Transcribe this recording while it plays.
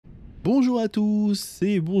Bonjour à tous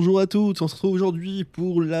et bonjour à toutes, on se retrouve aujourd'hui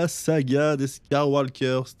pour la saga des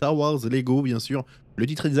Skywalker, Star Wars Lego bien sûr. Le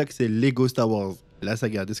titre exact c'est Lego Star Wars, la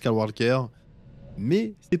saga des Skywalker.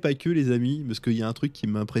 Mais c'est pas que les amis, parce qu'il y a un truc qui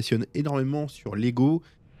m'impressionne énormément sur Lego,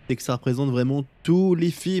 c'est que ça représente vraiment tous les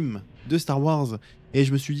films de Star Wars. Et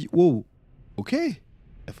je me suis dit, wow, ok, il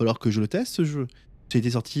va falloir que je le teste ce jeu. Ça a été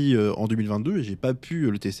sorti en 2022 et j'ai pas pu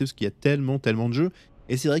le tester parce qu'il y a tellement de jeux.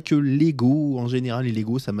 Et c'est vrai que Lego, en général, les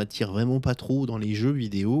Lego, ça m'attire vraiment pas trop dans les jeux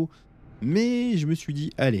vidéo. Mais je me suis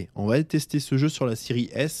dit, allez, on va tester ce jeu sur la série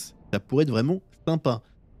S. Ça pourrait être vraiment sympa.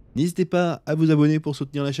 N'hésitez pas à vous abonner pour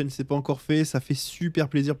soutenir la chaîne si ce n'est pas encore fait. Ça fait super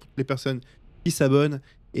plaisir pour toutes les personnes qui s'abonnent.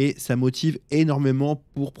 Et ça motive énormément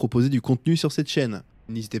pour proposer du contenu sur cette chaîne.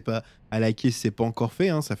 N'hésitez pas à liker si ce n'est pas encore fait.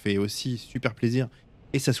 Ça fait aussi super plaisir.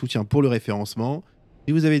 Et ça soutient pour le référencement.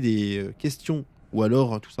 Si vous avez des questions ou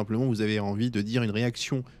alors tout simplement vous avez envie de dire une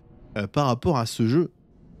réaction par rapport à ce jeu,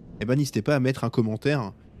 eh ben, n'hésitez pas à mettre un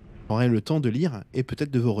commentaire. J'aurai le temps de lire et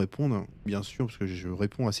peut-être de vous répondre, bien sûr, parce que je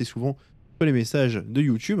réponds assez souvent sur les messages de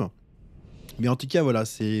YouTube. Mais en tout cas, voilà,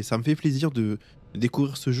 ça me fait plaisir de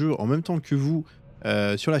découvrir ce jeu en même temps que vous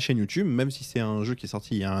sur la chaîne YouTube, même si c'est un jeu qui est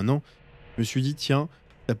sorti il y a un an. Je me suis dit, tiens,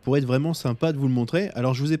 ça pourrait être vraiment sympa de vous le montrer.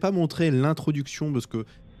 Alors, je vous ai pas montré l'introduction parce que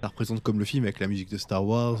ça représente comme le film avec la musique de Star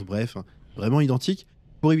Wars, bref, vraiment identique.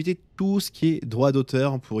 Pour éviter tout ce qui est droit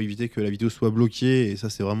d'auteur, pour éviter que la vidéo soit bloquée, et ça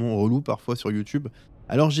c'est vraiment relou parfois sur YouTube.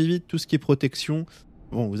 Alors j'évite tout ce qui est protection.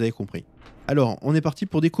 Bon, vous avez compris. Alors, on est parti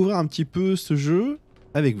pour découvrir un petit peu ce jeu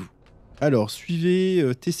avec vous. Alors, suivez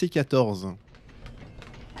TC14.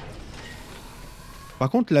 Par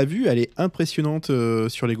contre, la vue, elle est impressionnante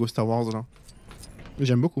sur Lego Star Wars, là.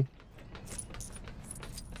 J'aime beaucoup.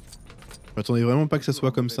 Je m'attendais vraiment pas que ça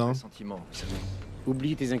soit comme ça.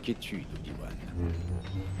 Oublie tes inquiétudes, Obi-Wan.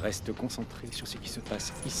 Reste concentré sur ce qui se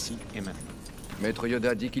passe ici et maintenant. Maître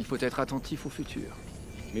Yoda dit qu'il faut être attentif au futur.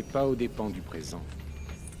 Mais pas aux dépens du présent.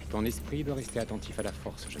 Ton esprit doit rester attentif à la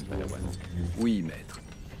force, jeune Padawan. Oui, maître.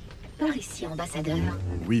 Par ici, ambassadeur.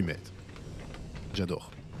 Oui, maître.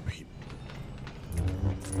 J'adore. Oui.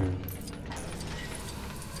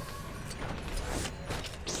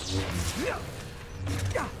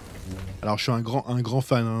 Alors, je suis un grand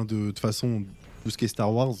fan de toute façon tout ce qui est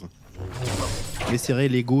Star Wars. Mais c'est vrai,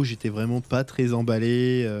 Lego, j'étais vraiment pas très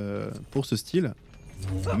emballé pour ce style.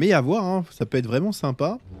 Mais à voir, ça peut être vraiment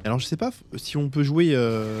sympa. Alors, je sais pas si on peut jouer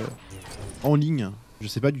en ligne. Je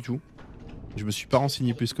sais pas du tout. Je me suis pas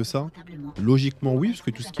renseigné plus que ça. Logiquement, oui, parce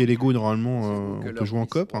que tout ce qui est Lego, normalement, on peut jouer en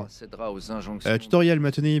coop. Tutoriel,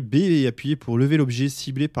 maintenez B et appuyez pour lever l'objet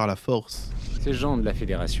ciblé par la force. Ces gens de la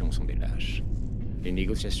Fédération sont des lâches. Les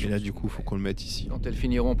négociations... Et là, du coup, faut qu'on le mette ici. Quand elles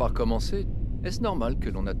finiront par commencer, est-ce normal que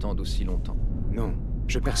l'on attende aussi longtemps? Non,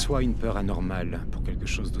 je perçois une peur anormale pour quelque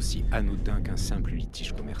chose d'aussi anodin qu'un simple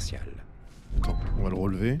litige commercial. Attends, on va le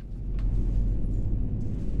relever.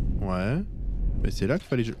 Ouais. Mais c'est là qu'il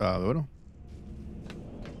fallait... Ah, voilà.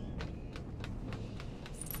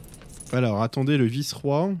 Alors, attendez le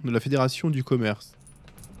vice-roi de la Fédération du Commerce.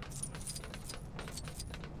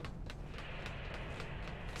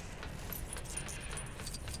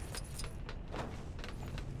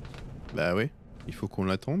 Bah ouais, il faut qu'on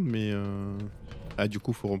l'attende, mais... Ah, du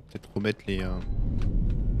coup, faut peut-être remettre les...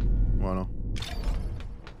 Voilà.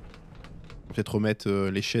 Peut-être remettre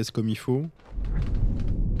les chaises comme il faut.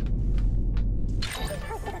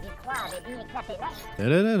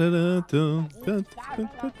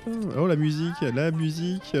 Oh, la musique,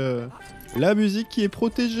 la musique qui est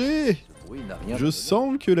protégée. Je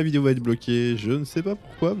sens que la vidéo va être bloquée. Je ne sais pas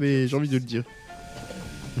pourquoi, mais j'ai envie de le dire.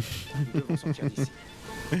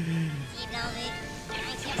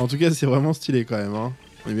 En tout cas, c'est vraiment stylé quand même. On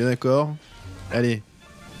est bien d'accord. Allez,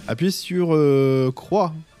 appuyez sur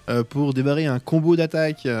croix pour démarrer un combo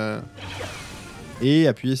d'attaque. Et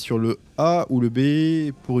appuyez sur le A ou le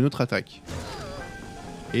B pour une autre attaque.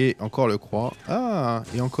 Et encore le croix. Ah,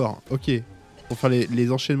 et encore. Ok. Pour faire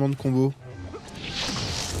les enchaînements de combos.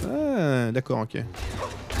 Ah, d'accord, ok.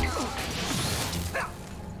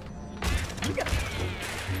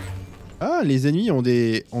 Ah, les ennemis ont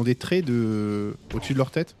des traits au-dessus de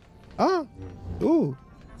leur tête. Ah. Oh.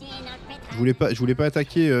 Je voulais pas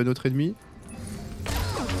attaquer notre ennemi.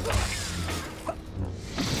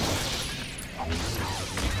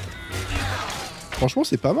 Franchement,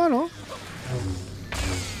 c'est pas mal,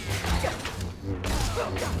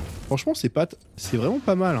 Franchement, c'est vraiment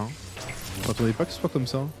pas mal, Je m'attendais pas que ce soit comme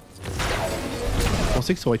ça. Je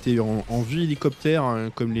pensais que ça aurait été en vue hélicoptère,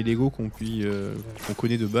 comme les Lego qu'on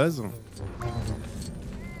connaît de base.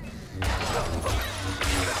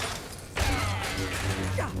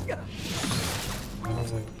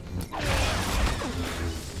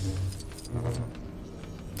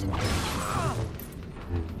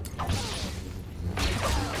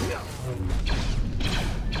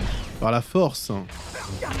 Par la force.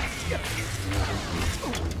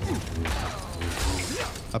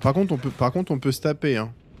 Ah par contre on peut se taper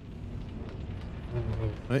hein.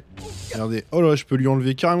 Ouais. Regardez. Oh là je peux lui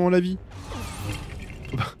enlever carrément la vie.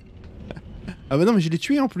 Ah bah non mais je l'ai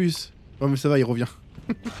tué en plus. Oh mais ça va il revient.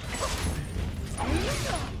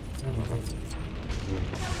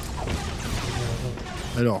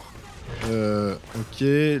 Alors. Ok,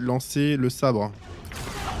 lancer le sabre.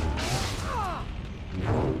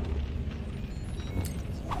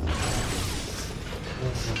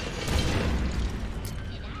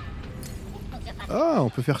 Ah, on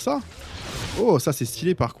peut faire ça? Oh, ça c'est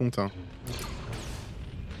stylé par contre. Hein.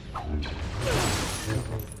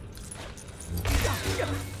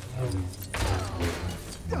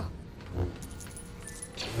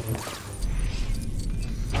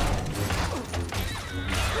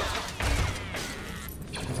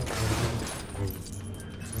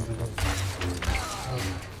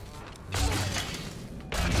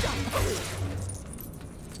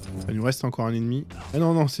 Il nous reste encore un ennemi. Ah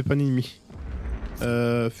non, non, c'est pas un ennemi.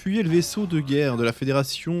 Fuyez le vaisseau de guerre de la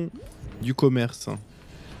Fédération du Commerce.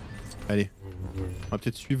 Allez. On va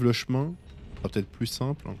peut-être suivre le chemin. Ce sera peut-être plus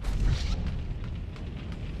simple.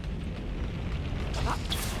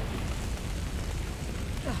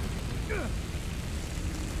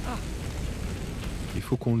 Il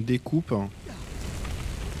faut qu'on le découpe.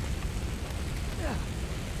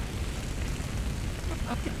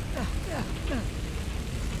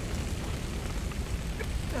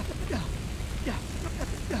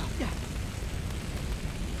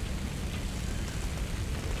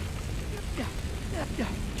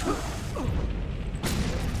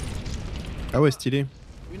 Ah ouais, stylé.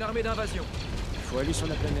 Une armée d'invasion. Il faut aller sur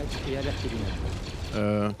la planète et alerter les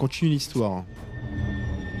navires. Continue l'histoire.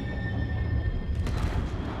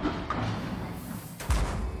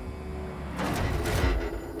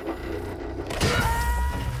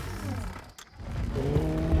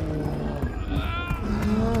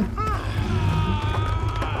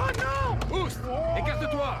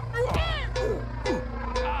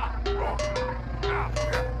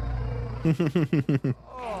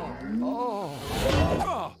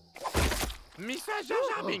 Missa Jar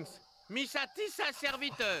Jar Binks, Missa Tissa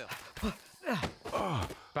serviteur.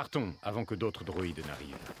 Partons avant que d'autres droïdes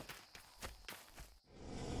n'arrivent.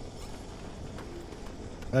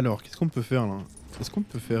 Alors, qu'est-ce qu'on peut faire là? Est-ce qu'on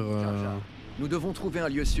peut faire... Nous devons trouver un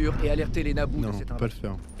lieu sûr et alerter les Naboo Non, de on cette peut pas le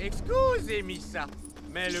faire. Excusez Missa,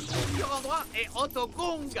 mais le plus endroit est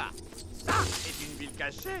Otokonga. Ça est une ville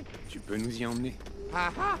cachée. Tu peux nous y emmener? Ah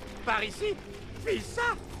ah, par ici, fais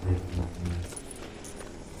ça.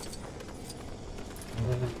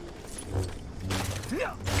 Nous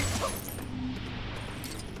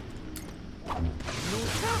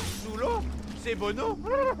sommes sous l'eau, c'est Bono.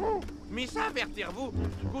 Missa, avertir-vous,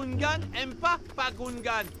 Gungan aime pas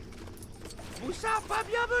Gungan. Moussa, pas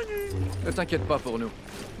bienvenue. Ne t'inquiète pas pour nous.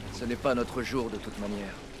 Ce n'est pas notre jour de toute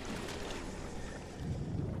manière.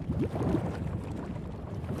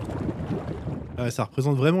 Ça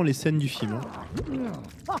représente vraiment les scènes du film. Hein.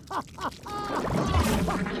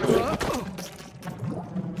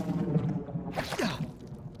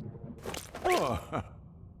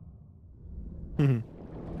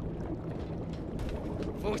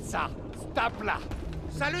 Moussa, stop là.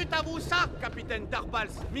 Salut à Moussa, capitaine Tarbals.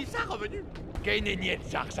 Missa revenu. Gaineniet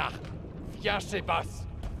Jar Jar. Viens chez Boss.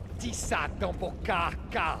 Dis ça dans mon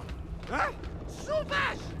caca. Hein?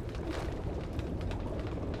 Sauvage.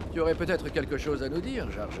 Tu aurais peut-être quelque chose à nous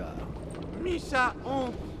dire, Jar Jar. Missa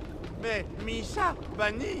honte. Mais Missa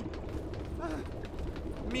banni.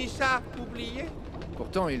 Missa oublié.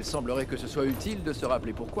 Pourtant, il semblerait que ce soit utile de se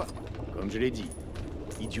rappeler pourquoi. Comme je l'ai dit,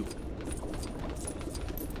 idiot.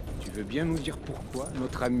 Tu veux bien nous dire pourquoi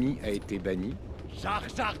notre ami a été banni? Jar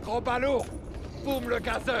Jar gros ballot. Boum le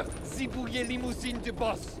gazeur. Zibouiller limousine du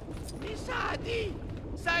boss. Missa a dit.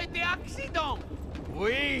 Ça a été accident.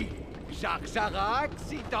 Oui. Jar Jar a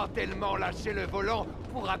accidentellement lâché le volant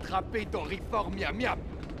pour attraper ton reform miam miam.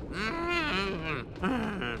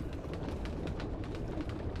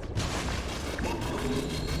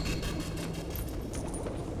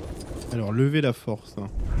 Alors, lever la force. Hein.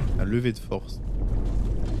 La levée de force.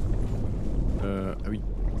 Ah oui,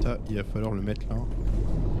 ça, il va falloir le mettre là.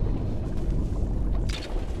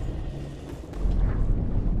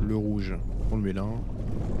 Le rouge, on le met là.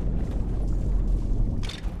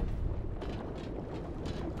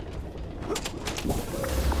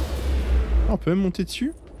 Ah, on peut même monter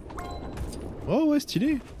dessus. Oh ouais,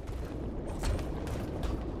 stylé.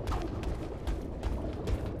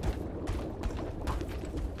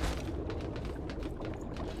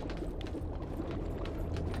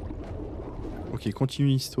 Ok, continue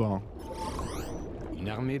l'histoire. Une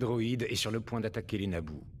armée droïde est sur le point d'attaquer les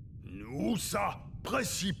Naboo. Nous, ça,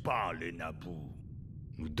 précis pas les Naboo.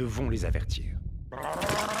 Nous devons les avertir.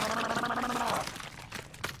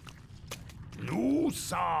 Nous,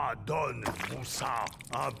 ça, donne-vous ça,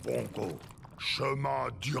 un bon go. Chemin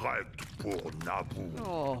direct pour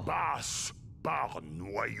Naboo. Passe par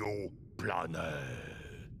noyau planète.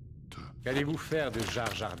 Qu'allez-vous faire de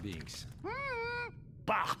Jar Jar Binks?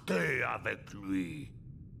 Partez avec lui.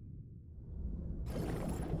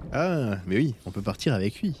 Ah, mais oui, on peut partir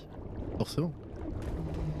avec lui. Forcément.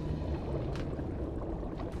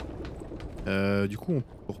 Du coup, on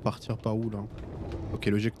peut repartir par où là? Ok,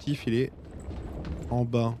 l'objectif il est en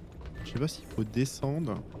bas. Je sais pas s'il faut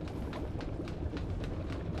descendre.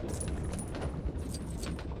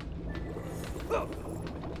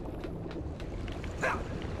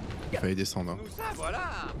 Il fallait descendre. Hein. Nous ça, voilà.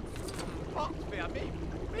 Porte fermée.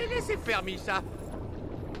 Mais laissez permis ça.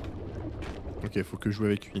 Ok, faut que je joue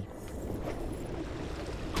avec lui.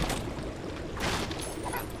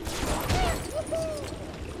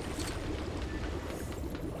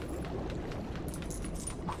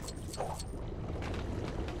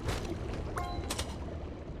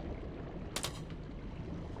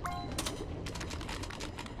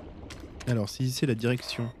 Alors, si c'est la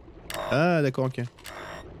direction. Ah, d'accord, ok.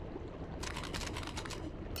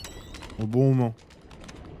 Au bon moment.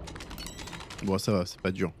 Bon, ça va, c'est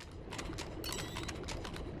pas dur.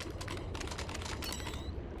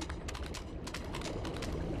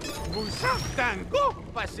 Moussa, dingo,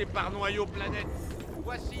 passez par noyau planète.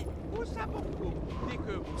 Voici Moussa beaucoup. Dès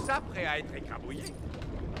que Moussa prêt à être écrabouillé.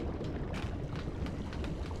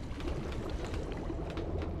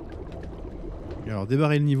 Alors,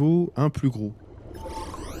 débarrer le niveau, un plus gros.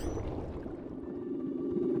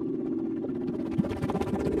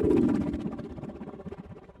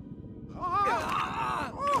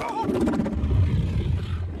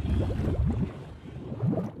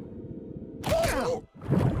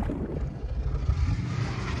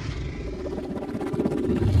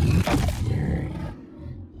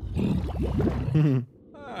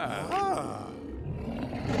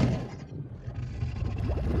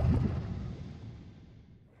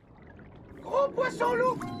 Gros poisson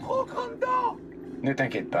loup, trop grande dent. Ne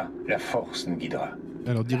t'inquiète pas, la force nous guidera.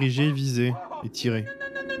 Alors, diriger, viser et tirer.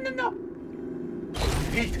 Non.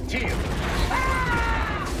 Vite, tire!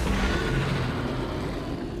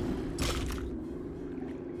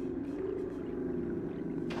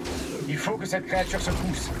 Il faut que cette créature se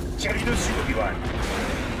pousse. Tire-lui dessus, Obi-Wan.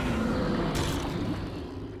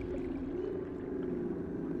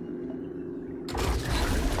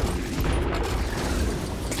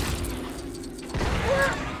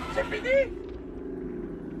 C'est fini.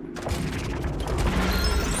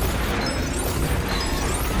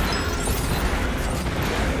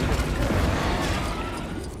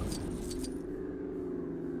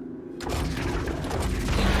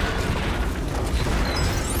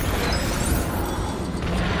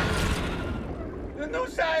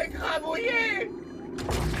 Nous a écrabouillés.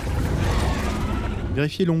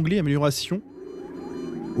 Vérifiez l'onglet amélioration.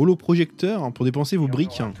 Holoprojecteur hein, pour dépenser vos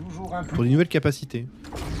briques hein, pour des nouvelles capacités.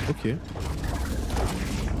 Ok.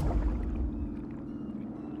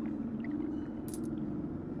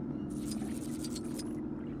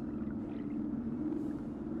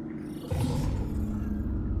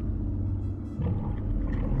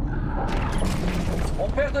 On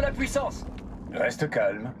perd de la puissance. Reste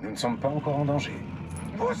calme, nous ne sommes pas encore en danger.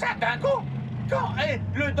 Moussa dingo. Quand est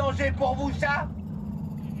le danger pour vous ça?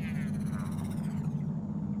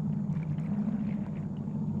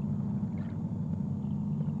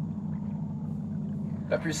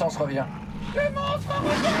 La puissance revient. Le monstre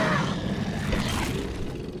revient.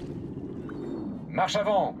 Marche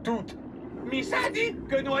avant, toutes. Missa a dit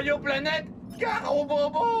que noyau planète, car au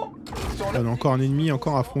bobo. On a encore un ennemi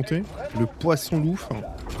encore à affronter. Le poisson loup.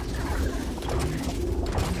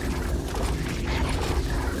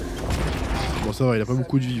 Bon ça va, il a pas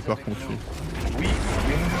beaucoup de vie par contre. Oui,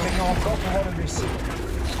 mais nous devrions encore pouvoir le blesser.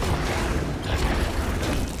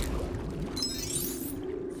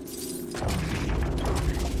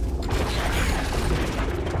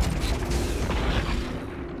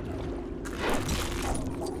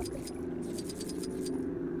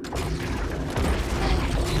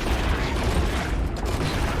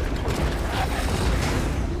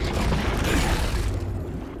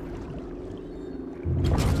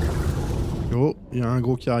 Oh, il y a un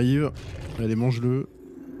gros qui arrive. Allez, mange-le.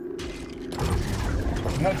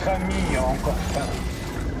 Notre ami a encore faim.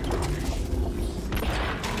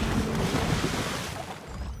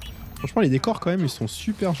 Franchement, les décors quand même, ils sont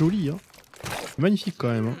super jolis. Hein. Magnifique quand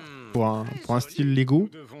même. Hein. pour un style Lego.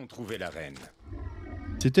 Nous devons trouver la reine.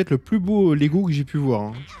 C'est peut-être le plus beau Lego que j'ai pu voir.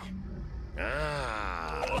 Hein.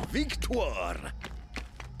 Ah, victoire.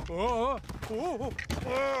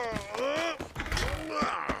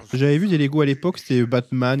 J'avais vu des Lego à l'époque, c'était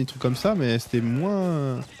Batman et trucs comme ça, mais c'était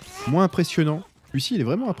moins impressionnant. Celui-ci, il est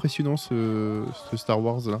vraiment impressionnant, ce Star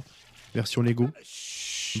Wars là, version Lego.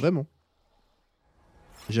 Vraiment.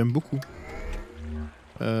 J'aime beaucoup.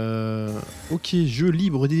 Ok, jeu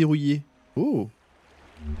libre déverrouillé. Oh.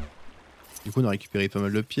 Du coup, on a récupéré pas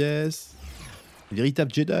mal de pièces.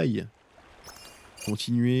 Véritable Jedi.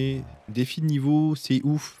 Continuer. Défi de niveau, c'est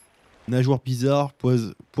ouf. Nageoire bizarre,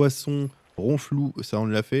 poisson, ronflou, ça on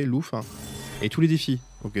l'a fait, louf. Hein. Et tous les défis.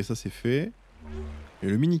 Ok, ça c'est fait. Et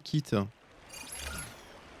le mini-kit.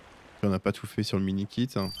 On n'a pas tout fait sur le mini-kit.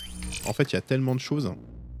 En fait, il y a tellement de choses.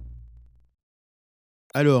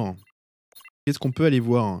 Alors, qu'est-ce qu'on peut aller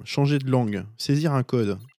voir? Changer de langue, saisir un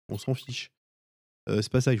code, on s'en fiche. C'est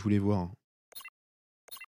pas ça que je voulais voir.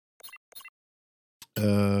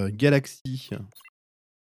 Galaxie.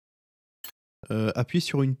 Appuyer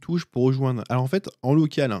sur une touche pour rejoindre. Alors en fait, en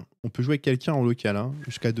local, hein, on peut jouer avec quelqu'un en local, hein,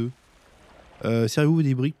 jusqu'à 2. Servez-vous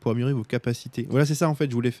des briques pour améliorer vos capacités. Voilà, c'est ça en fait,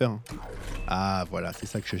 je voulais faire. Ah, voilà, c'est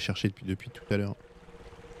ça que je cherchais depuis tout à l'heure.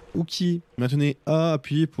 Ok, maintenez A,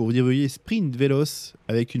 appuyez pour déverrouiller sprint véloce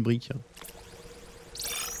avec une brique.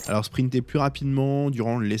 Alors sprinter plus rapidement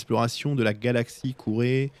durant l'exploration de la galaxie,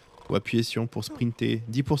 courez ou appuyez sur pour sprinter.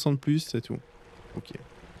 10% de plus, c'est tout. Ok.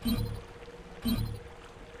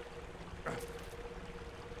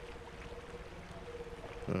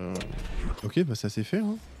 Ok, bah ça c'est fait.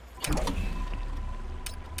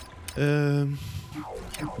 Hein.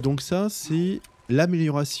 Donc ça c'est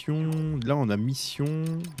l'amélioration. Là on a mission,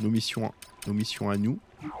 nos missions à nous.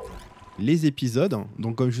 Les épisodes.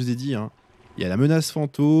 Donc comme je vous ai dit, hein, il y a la menace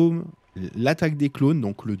fantôme, l'attaque des clones,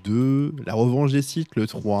 donc le 2, la revanche des Sith, le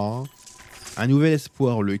 3, un nouvel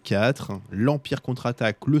espoir, le 4, l'Empire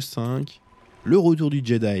contre-attaque, le 5, le retour du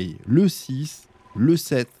Jedi, le 6, le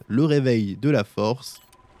 7, le réveil de la Force,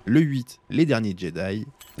 le 8, les derniers Jedi,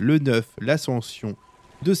 le 9, l'ascension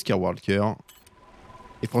de Skywalker.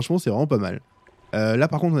 Et franchement, c'est vraiment pas mal. Là,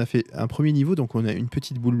 par contre, on a fait un premier niveau, donc on a une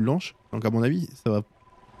petite boule blanche. Donc à mon avis, ça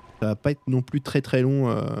va pas être non plus très très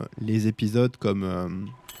long les épisodes comme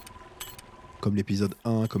l'épisode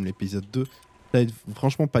 1, comme l'épisode 2. Ça va être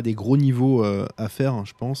franchement pas des gros niveaux à faire, hein,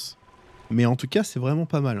 je pense. Mais en tout cas, c'est vraiment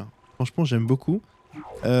pas mal. Hein. Franchement, j'aime beaucoup.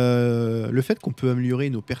 Le fait qu'on peut améliorer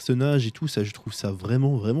nos personnages et tout, ça, je trouve ça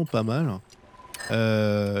vraiment vraiment pas mal.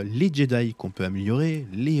 Les Jedi qu'on peut améliorer,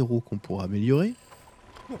 les héros qu'on pourra améliorer.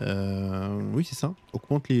 Oui, c'est ça.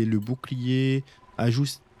 Augmente le bouclier,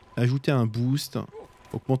 ajouter un boost.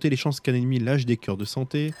 Augmenter les chances qu'un ennemi lâche des cœurs de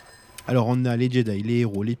santé. Alors on a les Jedi, les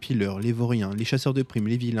héros, les pilleurs, les vauriens, les chasseurs de primes,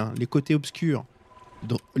 les vilains, les côtés obscurs,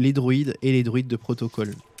 les droïdes et les droïdes de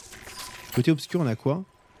protocole. Côté obscur, on a quoi?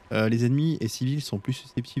 Les ennemis et civils sont plus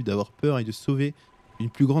susceptibles d'avoir peur et de sauver une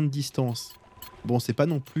plus grande distance. Bon, c'est pas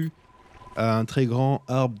non plus un très grand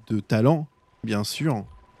arbre de talent, bien sûr,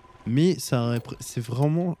 mais c'est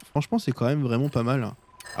vraiment, franchement, c'est quand même vraiment pas mal.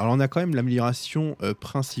 Alors on a quand même l'amélioration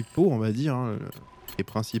principale, on va dire, hein, et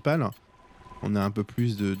principale. On a un peu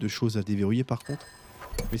plus de choses à déverrouiller par contre.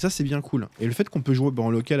 Mais ça c'est bien cool. Et le fait qu'on peut jouer en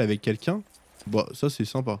local avec quelqu'un, bah ça c'est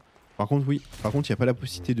sympa. Par contre oui, par contre il n'y a pas la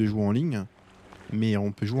possibilité de jouer en ligne. Mais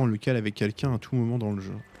on peut jouer en local avec quelqu'un à tout moment dans le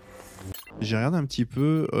jeu. J'ai regardé un petit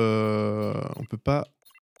peu, on peut pas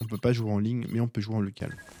jouer en ligne, mais on peut jouer en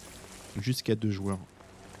local. Jusqu'à 2 joueurs.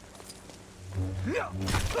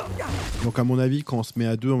 Donc à mon avis, quand on se met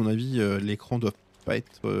à 2, à mon avis, l'écran doit pas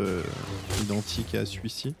être identique à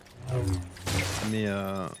celui-ci. Mais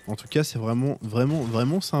en tout cas, c'est vraiment, vraiment,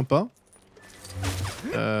 vraiment sympa.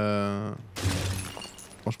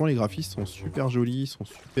 Franchement, les graphismes sont super jolis, sont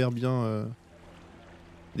super bien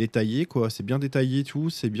détaillés, quoi. C'est bien détaillé, tout.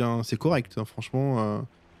 C'est bien, c'est correct. Hein, franchement,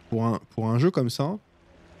 pour un jeu comme ça,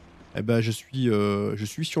 eh ben, je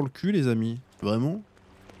suis sur le cul, les amis. Vraiment.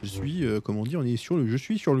 Je suis, comment dire, je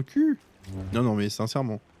suis sur le cul. Non, non, mais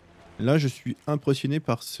sincèrement. Là, je suis impressionné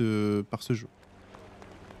par ce jeu.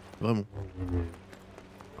 Vraiment.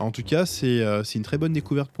 En tout cas, c'est une très bonne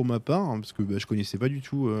découverte pour ma part, hein, parce que bah, je connaissais pas du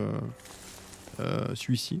tout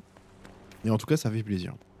celui-ci. Et en tout cas, ça fait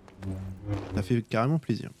plaisir. Ça fait carrément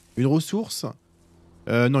plaisir. Une ressource.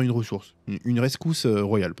 Non, une ressource. Une rescousse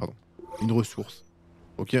royale, pardon. Une ressource.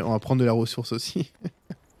 Ok, on va prendre de la ressource aussi.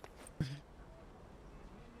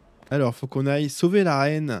 Alors, faut qu'on aille sauver la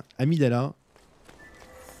reine Amidala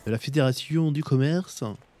de la Fédération du Commerce.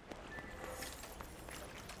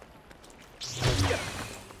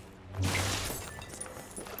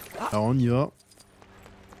 Alors, on y va.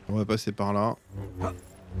 On va passer par là.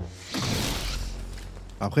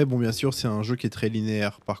 Après, bon, bien sûr, c'est un jeu qui est très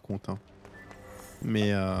linéaire, par contre. Hein.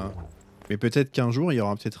 Mais peut-être qu'un jour, il y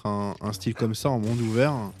aura peut-être un style comme ça en monde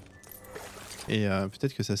ouvert. Et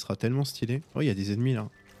peut-être que ça sera tellement stylé. Oh, il y a des ennemis, là.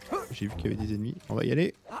 J'ai vu qu'il y avait des ennemis. On va y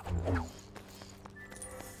aller.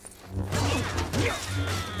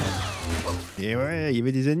 Et ouais, il y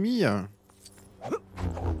avait des ennemis.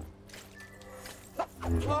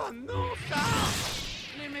 Oh non, ça!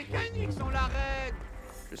 Les mécaniques sont la reine!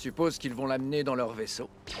 Je suppose qu'ils vont l'amener dans leur vaisseau.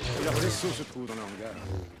 Et leur vaisseau se trouve dans le hangar.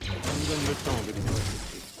 On nous donne le temps de les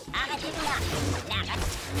désinfecter. Arrêtez-vous là.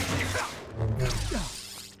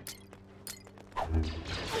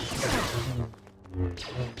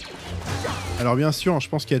 Alors bien sûr, je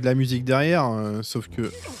pense qu'il y a de la musique derrière, sauf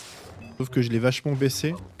que je l'ai vachement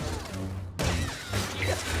baissé. Ça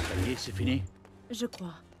y est, c'est fini. Je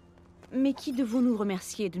crois. Mais qui devons-nous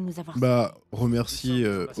remercier de nous avoir... Bah, remercie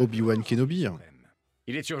Obi-Wan Kenobi.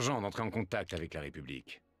 Il est urgent d'entrer en contact avec la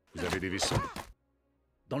République. Vous avez des vaisseaux?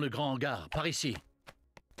 Dans le grand hangar, par ici.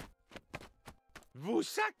 Vous,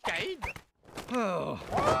 ça, Caïd? Oh.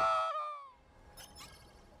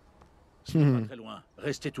 Pas très loin.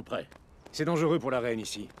 Restez tout près. C'est dangereux pour la reine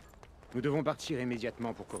ici. Nous devons partir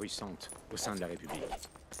immédiatement pour Coruscant, au sein de la République.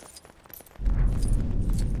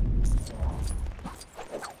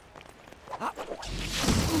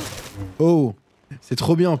 Oh, c'est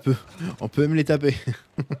trop bien, on peut même les taper.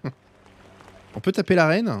 On peut taper la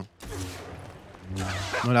reine.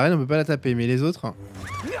 Non, la reine on peut pas la taper, mais les autres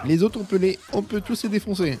on peut tous les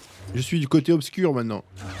défoncer. Je suis du côté obscur maintenant.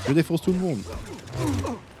 Je défonce tout le monde.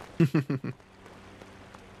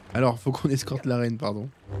 Alors, faut qu'on escorte la reine, pardon.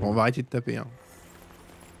 Bon, on va arrêter de taper. Hein.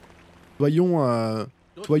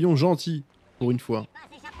 Soyons gentils pour une fois.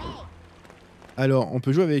 Alors, on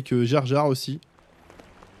peut jouer avec Jar Jar aussi.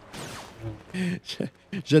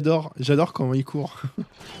 J'adore comment il court.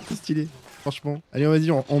 C'est stylé, franchement. Allez,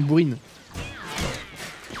 vas-y, on bourrine.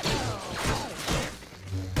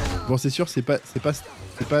 Bon, c'est sûr, c'est pas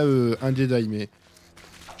un Jedi, mais...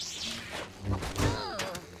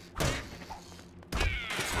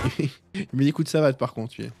 Il met des coups de savate, par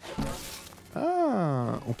contre, lui.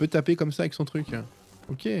 Ah, on peut taper comme ça avec son truc.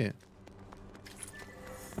 Ok.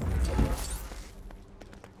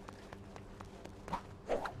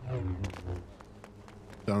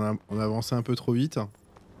 On a avancé un peu trop vite.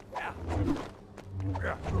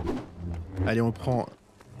 Allez, on prend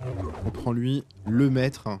lui, le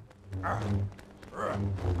maître.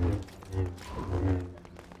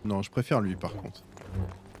 Non, je préfère lui par contre.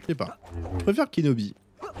 Je sais pas. Je préfère Kenobi.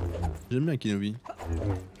 J'aime bien Kenobi.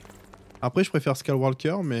 Après, je préfère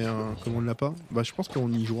Skywalker, mais comme on ne l'a pas, bah je pense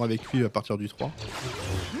qu'on y jouera avec lui à partir du 3.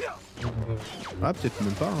 Ah, peut-être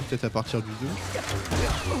même pas, hein, peut-être à partir du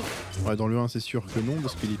 2. Ouais, dans le 1, c'est sûr que non,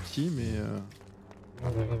 parce qu'il est petit, mais...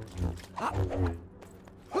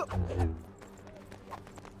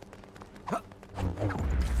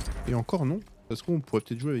 Et encore non, parce qu'on pourrait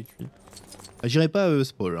peut-être jouer avec lui. Ah, j'irai pas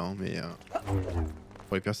spoil, hein, mais...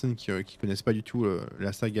 pour les personnes qui connaissent pas du tout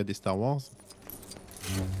la saga des Star Wars.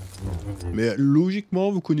 Mais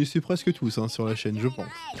logiquement, vous connaissez presque tous hein, sur la chaîne, je pense.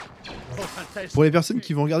 Pour les personnes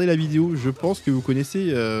qui vont regarder la vidéo, je pense que vous connaissez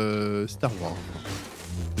Star Wars.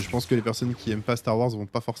 Je pense que les personnes qui aiment pas Star Wars vont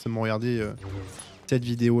pas forcément regarder cette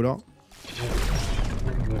vidéo là.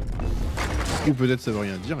 Ou peut-être ça veut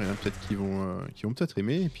rien dire, il y en a peut-être qui vont peut-être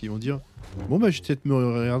aimer et puis ils vont dire bon bah je vais peut-être me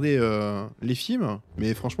regarder les films,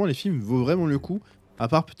 mais franchement les films vaut vraiment le coup, à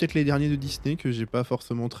part peut-être les derniers de Disney que j'ai pas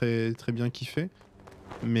forcément très bien kiffé.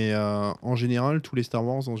 Mais en général, tous les Star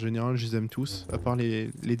Wars, en général, je les aime tous, à part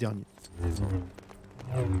les derniers.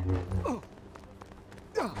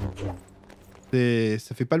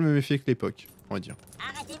 Ça fait pas le même effet que l'époque, on va dire.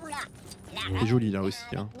 C'est joli là aussi.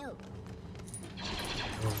 Hein.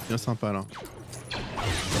 Bien sympa là.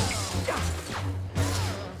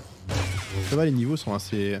 Ça va, les niveaux sont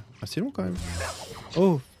assez longs quand même.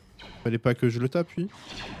 Oh, fallait pas que je le tape lui.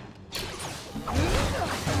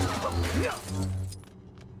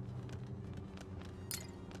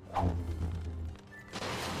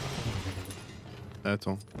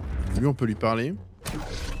 Attends, lui on peut lui parler.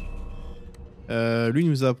 Lui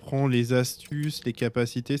nous apprend les astuces, les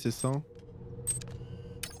capacités, c'est ça?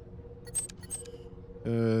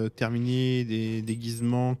 Terminer des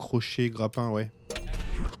déguisements, crochet, grappin, ouais.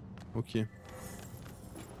 Ok.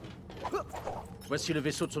 Voici le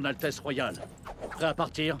vaisseau de son Altesse Royale. Prêt à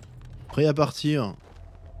partir? Prêt à partir.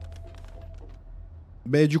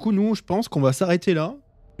 Bah du coup nous je pense qu'on va s'arrêter là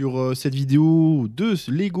sur cette vidéo de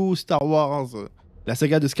Lego Star Wars, la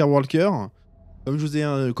saga de Skywalker. Comme je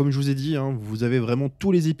vous ai dit, hein, vous avez vraiment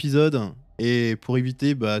tous les épisodes Et pour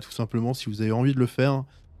éviter, bah, tout simplement, si vous avez envie de le faire,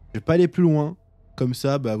 je vais pas aller plus loin. Comme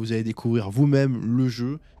ça, bah, vous allez découvrir vous-même le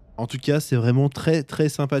jeu. En tout cas, c'est vraiment très très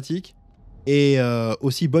sympathique. Et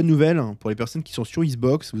aussi, bonne nouvelle, pour les personnes qui sont sur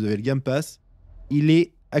Xbox, vous avez le Game Pass. Il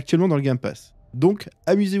est actuellement dans le Game Pass. Donc,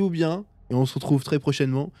 amusez-vous bien. Et on se retrouve très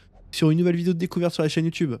prochainement sur une nouvelle vidéo de découverte sur la chaîne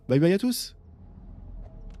YouTube. Bye bye à tous!